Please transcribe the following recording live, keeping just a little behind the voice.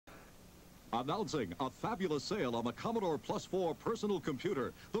Announcing a fabulous sale on the Commodore Plus 4 personal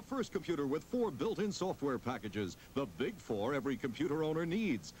computer. The first computer with 4 built-in software packages. The big 4 every computer owner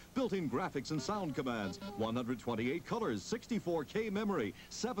needs. Built-in graphics and sound commands. 128 colors, 64K memory,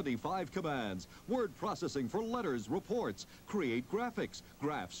 75 commands. Word processing for letters, reports. Create graphics,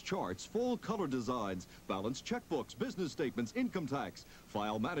 graphs, charts, full color designs. Balance checkbooks, business statements, income tax.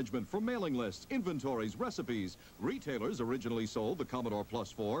 File management for mailing lists, inventories, recipes. Retailers originally sold the Commodore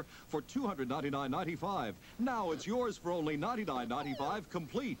Plus 4 for $299.95. Now it's yours for only $99.95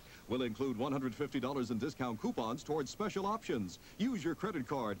 complete. We'll include $150 in discount coupons towards special options. Use your credit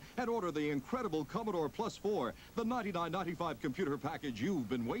card and order the incredible Commodore Plus 4, the $99.95 computer package you've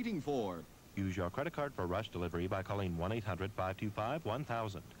been waiting for. Use your credit card for rush delivery by calling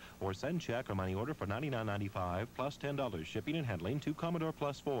 1-800-525-1000 or send check or money order for $99.95 plus $10 shipping and handling to Commodore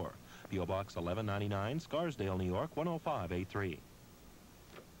Plus 4. P.O. Box 1199, Scarsdale, New York 10583.